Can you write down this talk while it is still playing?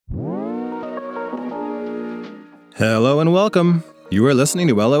Hello and welcome. You are listening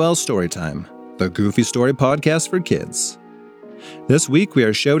to LOL Storytime, the goofy story podcast for kids. This week we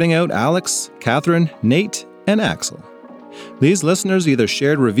are shouting out Alex, Catherine, Nate, and Axel. These listeners either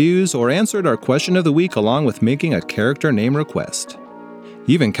shared reviews or answered our question of the week along with making a character name request.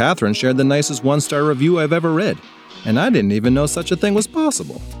 Even Catherine shared the nicest one-star review I've ever read, and I didn't even know such a thing was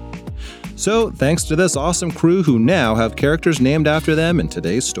possible. So, thanks to this awesome crew who now have characters named after them in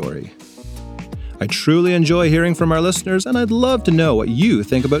today's story. I truly enjoy hearing from our listeners, and I'd love to know what you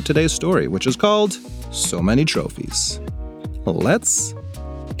think about today's story, which is called So Many Trophies. Let's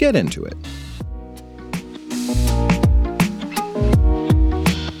get into it.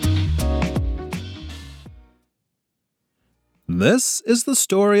 This is the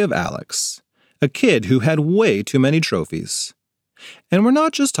story of Alex, a kid who had way too many trophies. And we're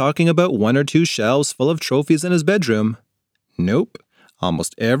not just talking about one or two shelves full of trophies in his bedroom. Nope.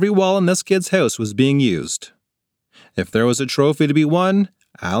 Almost every wall in this kid's house was being used. If there was a trophy to be won,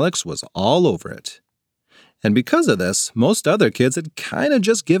 Alex was all over it. And because of this, most other kids had kind of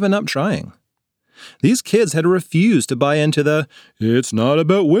just given up trying. These kids had refused to buy into the "it's not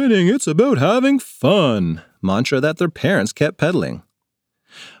about winning, it's about having fun" mantra that their parents kept peddling.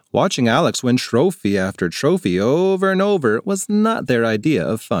 Watching Alex win trophy after trophy over and over was not their idea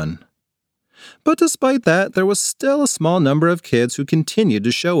of fun. But despite that, there was still a small number of kids who continued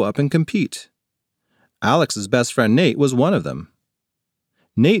to show up and compete. Alex's best friend Nate was one of them.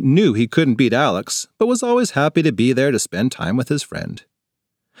 Nate knew he couldn't beat Alex, but was always happy to be there to spend time with his friend.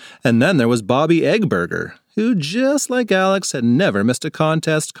 And then there was Bobby Eggburger, who, just like Alex, had never missed a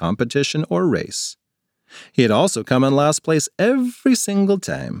contest, competition, or race. He had also come in last place every single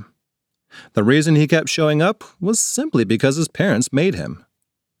time. The reason he kept showing up was simply because his parents made him.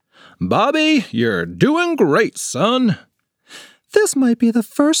 "Bobby, you're doing great, son." "This might be the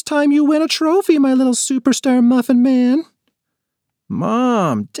first time you win a trophy, my little superstar muffin man."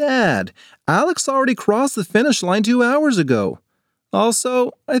 "Mom, Dad, Alex already crossed the finish line 2 hours ago.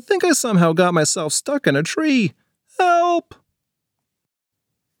 Also, I think I somehow got myself stuck in a tree. Help!"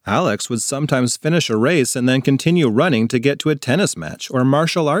 Alex would sometimes finish a race and then continue running to get to a tennis match or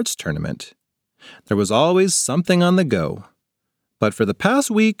martial arts tournament. There was always something on the go. But for the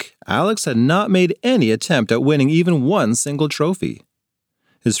past week, Alex had not made any attempt at winning even one single trophy.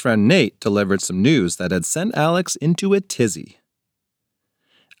 His friend Nate delivered some news that had sent Alex into a tizzy.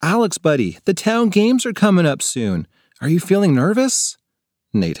 "Alex, buddy, the town games are coming up soon. Are you feeling nervous?"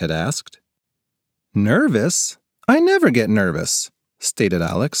 Nate had asked. "Nervous? I never get nervous," stated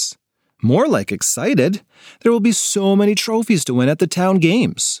Alex. "More like excited. There will be so many trophies to win at the town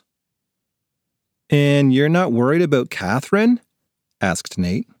games." "And you're not worried about Catherine?" asked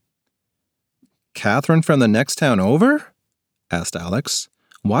Nate. "Catherine from the next town over?" asked Alex.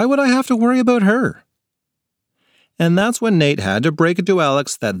 "Why would I have to worry about her?" And that's when Nate had to break it to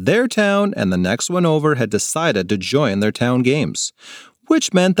Alex that their town and the next one over had decided to join their town games,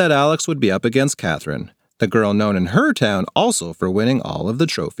 which meant that Alex would be up against Catherine, the girl known in her town also for winning all of the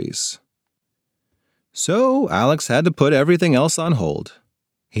trophies. So Alex had to put everything else on hold.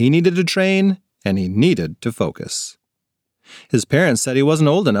 He needed to train, and he needed to focus. His parents said he wasn't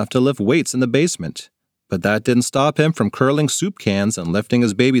old enough to lift weights in the basement, but that didn't stop him from curling soup cans and lifting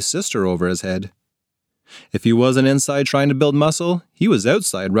his baby sister over his head. If he wasn't inside trying to build muscle, he was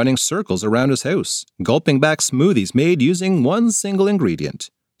outside running circles around his house, gulping back smoothies made using one single ingredient: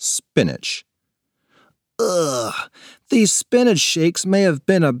 spinach. "Ugh, these spinach shakes may have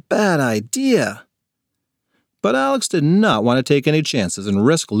been a bad idea." But Alex did not want to take any chances and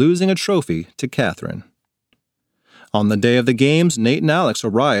risk losing a trophy to Catherine. On the day of the games, Nate and Alex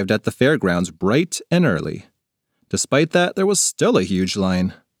arrived at the fairgrounds bright and early. Despite that, there was still a huge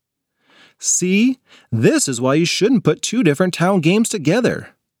line. "See, this is why you shouldn't put two different town games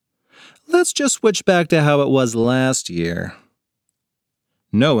together. Let's just switch back to how it was last year."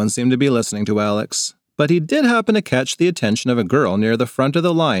 No one seemed to be listening to Alex, but he did happen to catch the attention of a girl near the front of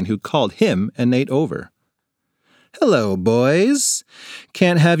the line who called him and Nate over. "Hello, boys.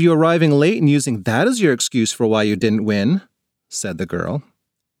 Can't have you arriving late and using that as your excuse for why you didn't win," said the girl.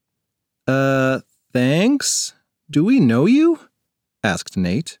 Thanks? Do we know you?" asked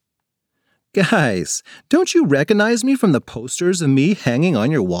Nate. "Guys, don't you recognize me from the posters of me hanging on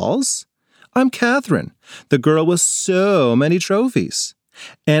your walls? I'm Catherine, the girl with so many trophies.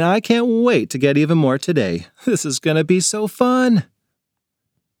 And I can't wait to get even more today. This is going to be so fun."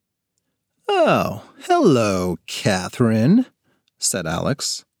 "Oh, hello, Catherine," said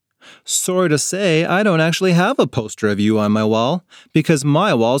Alex. "Sorry to say, I don't actually have a poster of you on my wall, because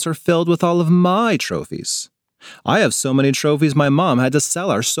my walls are filled with all of my trophies. I have so many trophies my mom had to sell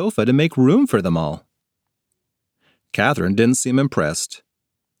our sofa to make room for them all." Catherine didn't seem impressed.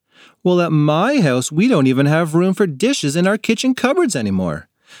 Well, at my house, we don't even have room for dishes in our kitchen cupboards anymore.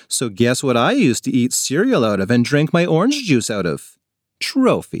 So guess what I used to eat cereal out of and drink my orange juice out of?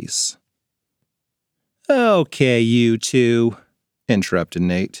 Trophies. Okay, you two, interrupted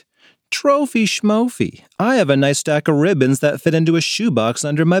Nate. Trophy schmofy. I have a nice stack of ribbons that fit into a shoebox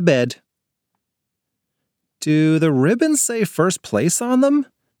under my bed. Do the ribbons say first place on them?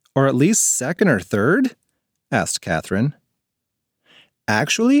 Or at least second or third? Asked Catherine.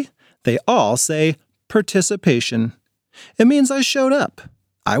 Actually, they all say participation. It means I showed up.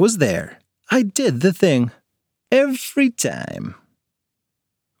 I was there. I did the thing. Every time.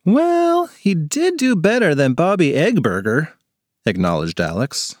 Well, he did do better than Bobby Eggburger, acknowledged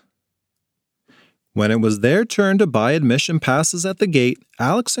Alex. When it was their turn to buy admission passes at the gate,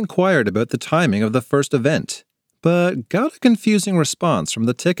 Alex inquired about the timing of the first event, but got a confusing response from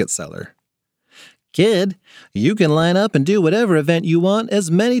the ticket seller. Kid, you can line up and do whatever event you want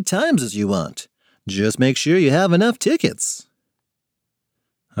as many times as you want. Just make sure you have enough tickets.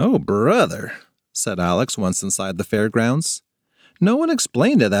 Oh, brother, said Alex once inside the fairgrounds. No one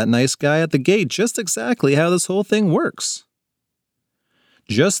explained to that nice guy at the gate just exactly how this whole thing works.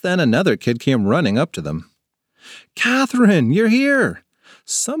 Just then another kid came running up to them. Catherine, you're here.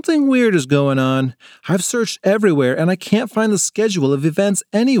 Something weird is going on. I've searched everywhere and I can't find the schedule of events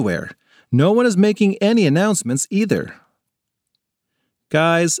anywhere. No one is making any announcements either.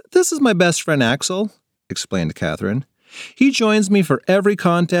 Guys, this is my best friend Axel, explained Catherine. He joins me for every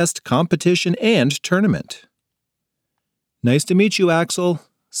contest, competition, and tournament. Nice to meet you, Axel,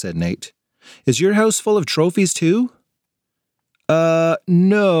 said Nate. Is your house full of trophies too?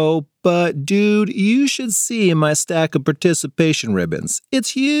 No, but dude, you should see my stack of participation ribbons.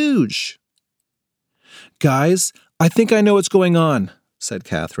 It's huge. Guys, I think I know what's going on, said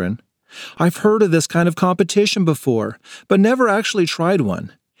Catherine. I've heard of this kind of competition before, but never actually tried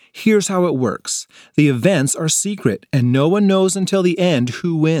one. Here's how it works. The events are secret, and no one knows until the end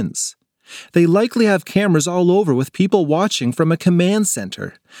who wins. They likely have cameras all over with people watching from a command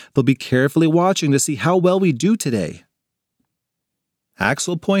center. They'll be carefully watching to see how well we do today.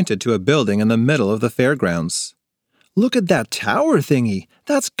 Axel pointed to a building in the middle of the fairgrounds. Look at that tower thingy.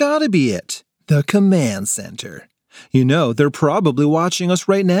 That's gotta be it. The command center. You know, they're probably watching us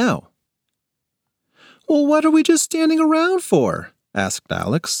right now. Well, what are we just standing around for? Asked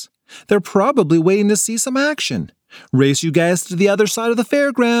Alex. They're probably waiting to see some action. Race you guys to the other side of the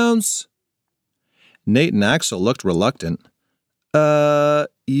fairgrounds. Nate and Axel looked reluctant.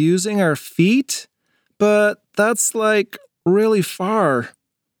 Using our feet? But that's really far.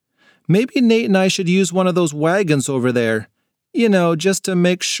 Maybe Nate and I should use one of those wagons over there. You know, just to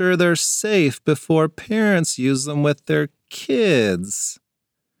make sure they're safe before parents use them with their kids.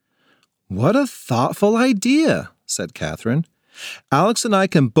 What a thoughtful idea, said Catherine. Alex and I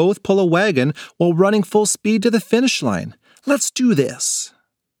can both pull a wagon while running full speed to the finish line. Let's do this.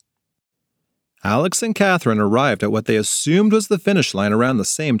 Alex and Catherine arrived at what they assumed was the finish line around the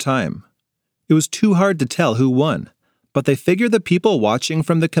same time. It was too hard to tell who won, but they figured the people watching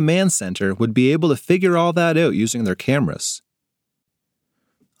from the command center would be able to figure all that out using their cameras.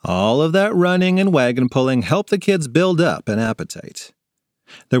 All of that running and wagon pulling helped the kids build up an appetite.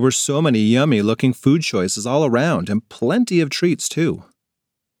 There were so many yummy-looking food choices all around and plenty of treats, too.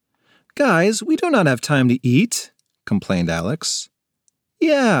 Guys, we do not have time to eat, complained Alex.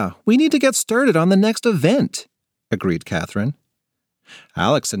 Yeah, we need to get started on the next event, agreed Catherine.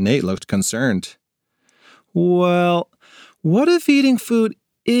 Alex and Nate looked concerned. Well, what if eating food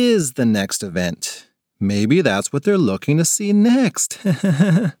is the next event? Maybe that's what they're looking to see next.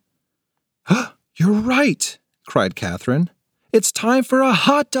 You're right, cried Catherine. It's time for a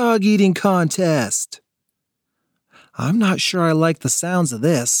hot dog eating contest. I'm not sure I like the sounds of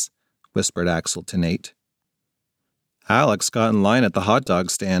this, whispered Axel to Nate. Alex got in line at the hot dog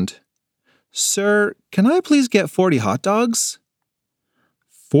stand. Sir, can I please get 40 hot dogs?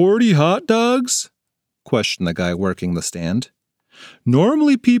 40 hot dogs? Questioned the guy working the stand.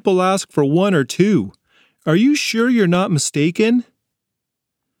 Normally people ask for 1 or 2. Are you sure you're not mistaken?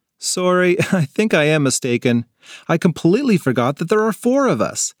 Sorry, I think I am mistaken. I completely forgot that there are 4 of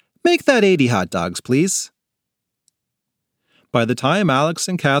us. Make that 80 hot dogs, please. By the time Alex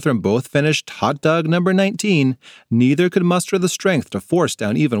and Catherine both finished hot dog number 19, neither could muster the strength to force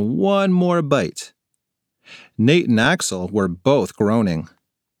down even one more bite. Nate and Axel were both groaning.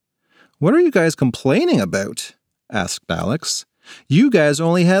 What are you guys complaining about? Asked Alex. You guys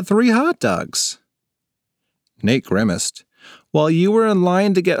only had 3 hot dogs. Nate grimaced. While you were in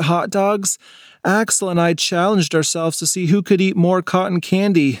line to get hot dogs, Axel and I challenged ourselves to see who could eat more cotton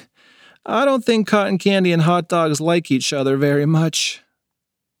candy. I don't think cotton candy and hot dogs like each other very much.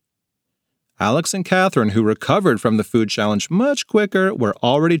 Alex and Catherine, who recovered from the food challenge much quicker, were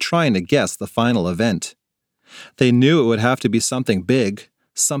already trying to guess the final event. They knew it would have to be something big,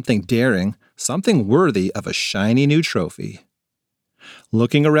 something daring, something worthy of a shiny new trophy.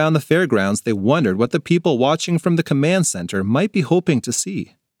 Looking around the fairgrounds, they wondered what the people watching from the command center might be hoping to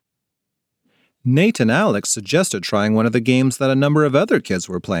see. Nate and Alex suggested trying one of the games that a number of other kids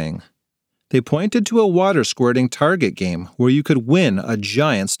were playing. They pointed to a water-squirting target game where you could win a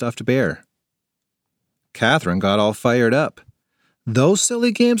giant stuffed bear. Catherine got all fired up. Those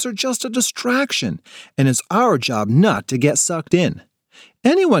silly games are just a distraction, and it's our job not to get sucked in.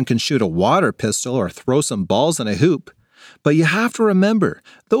 Anyone can shoot a water pistol or throw some balls in a hoop, but you have to remember,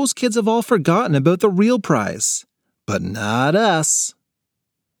 those kids have all forgotten about the real prize. But not us.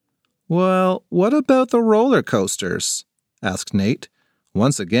 Well, what about the roller coasters? Asked Nate,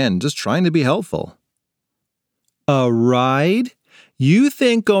 once again just trying to be helpful. A ride? You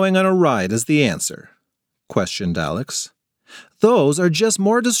think going on a ride is the answer? Questioned Alex. Those are just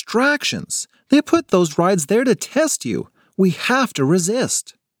more distractions. They put those rides there to test you. We have to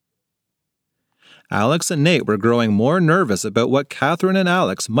resist. Alex and Nate were growing more nervous about what Catherine and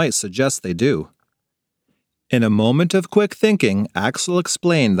Alex might suggest they do. In a moment of quick thinking, Axel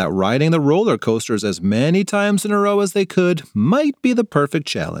explained that riding the roller coasters as many times in a row as they could might be the perfect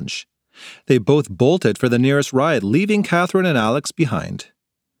challenge. They both bolted for the nearest ride, leaving Catherine and Alex behind.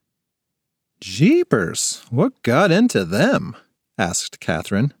 Jeepers, what got into them? Asked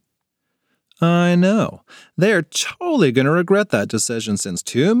Catherine. I know. They're totally going to regret that decision since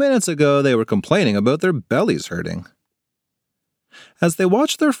 2 minutes ago they were complaining about their bellies hurting. As they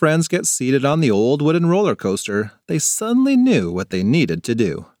watched their friends get seated on the old wooden roller coaster, they suddenly knew what they needed to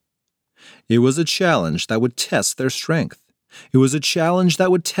do. It was a challenge that would test their strength. It was a challenge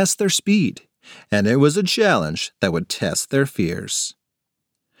that would test their speed. And it was a challenge that would test their fears.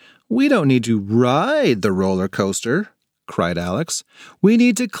 We don't need to ride the roller coaster, cried Alex. We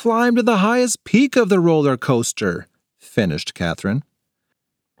need to climb to the highest peak of the roller coaster, finished Catherine.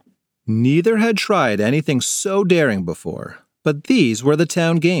 Neither had tried anything so daring before, but these were the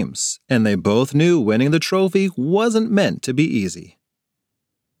town games, and they both knew winning the trophy wasn't meant to be easy.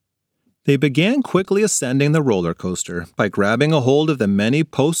 They began quickly ascending the roller coaster by grabbing a hold of the many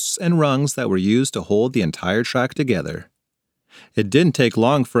posts and rungs that were used to hold the entire track together. It didn't take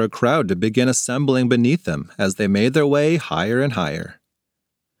long for a crowd to begin assembling beneath them as they made their way higher and higher.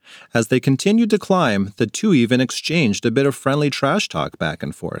 As they continued to climb, the two even exchanged a bit of friendly trash talk back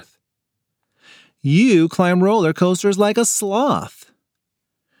and forth. You climb roller coasters like a sloth.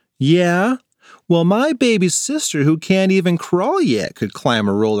 Yeah? Well, my baby sister who can't even crawl yet could climb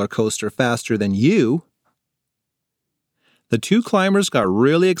a roller coaster faster than you. The two climbers got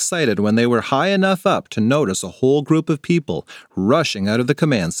really excited when they were high enough up to notice a whole group of people rushing out of the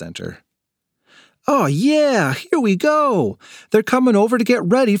command center. Oh yeah, here we go. They're coming over to get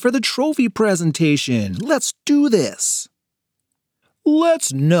ready for the trophy presentation. Let's do this.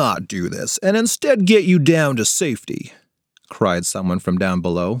 Let's not do this and instead get you down to safety, cried someone from down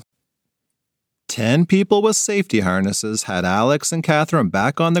below. 10 people with safety harnesses had Alex and Catherine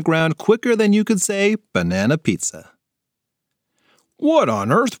back on the ground quicker than you could say banana pizza. What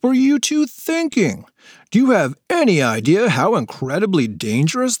on earth were you two thinking? Do you have any idea how incredibly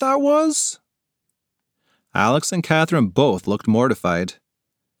dangerous that was? Alex and Catherine both looked mortified.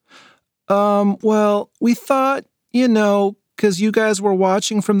 Well, we thought, 'cause you guys were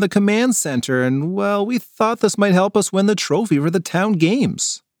watching from the command center, and, we thought this might help us win the trophy for the town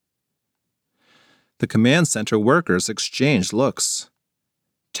games. The command center workers exchanged looks.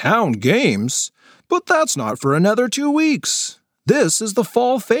 Town games? But that's not for another 2 weeks. This is the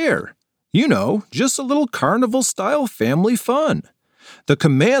fall fair. Just a little carnival-style family fun. The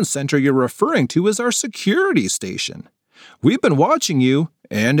command center you're referring to is our security station. We've been watching you,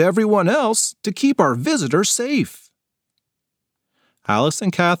 and everyone else, to keep our visitors safe. Alice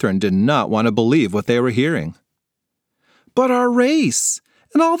and Catherine did not want to believe what they were hearing. But our race,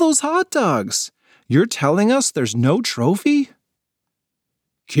 and all those hot dogs. You're telling us there's no trophy?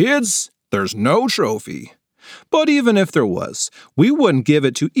 Kids, there's no trophy. But even if there was, we wouldn't give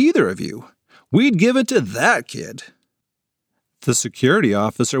it to either of you. We'd give it to that kid. The security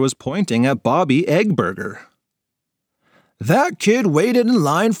officer was pointing at Bobby Eggburger. That kid waited in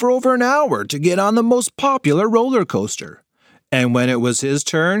line for over an hour to get on the most popular roller coaster. And when it was his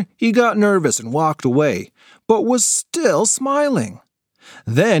turn, he got nervous and walked away, but was still smiling.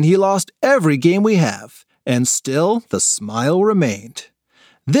 Then he lost every game we have, and still the smile remained.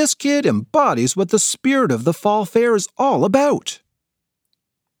 This kid embodies what the spirit of the fall fair is all about.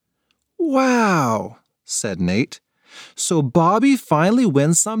 Wow, said Nate. So Bobby finally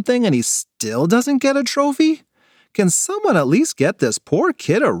wins something and he still doesn't get a trophy? Can someone at least get this poor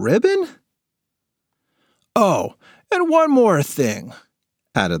kid a ribbon? Oh, and one more thing,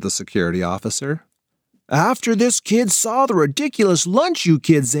 added the security officer. After this kid saw the ridiculous lunch you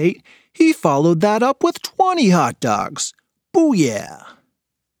kids ate, he followed that up with 20 hot dogs. Booyah!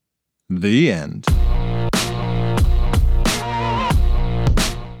 The end.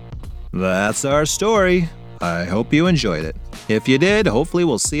 That's our story. I hope you enjoyed it. If you did, hopefully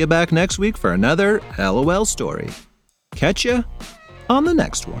we'll see you back next week for another LOL story. Catch ya on the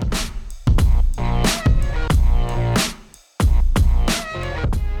next one.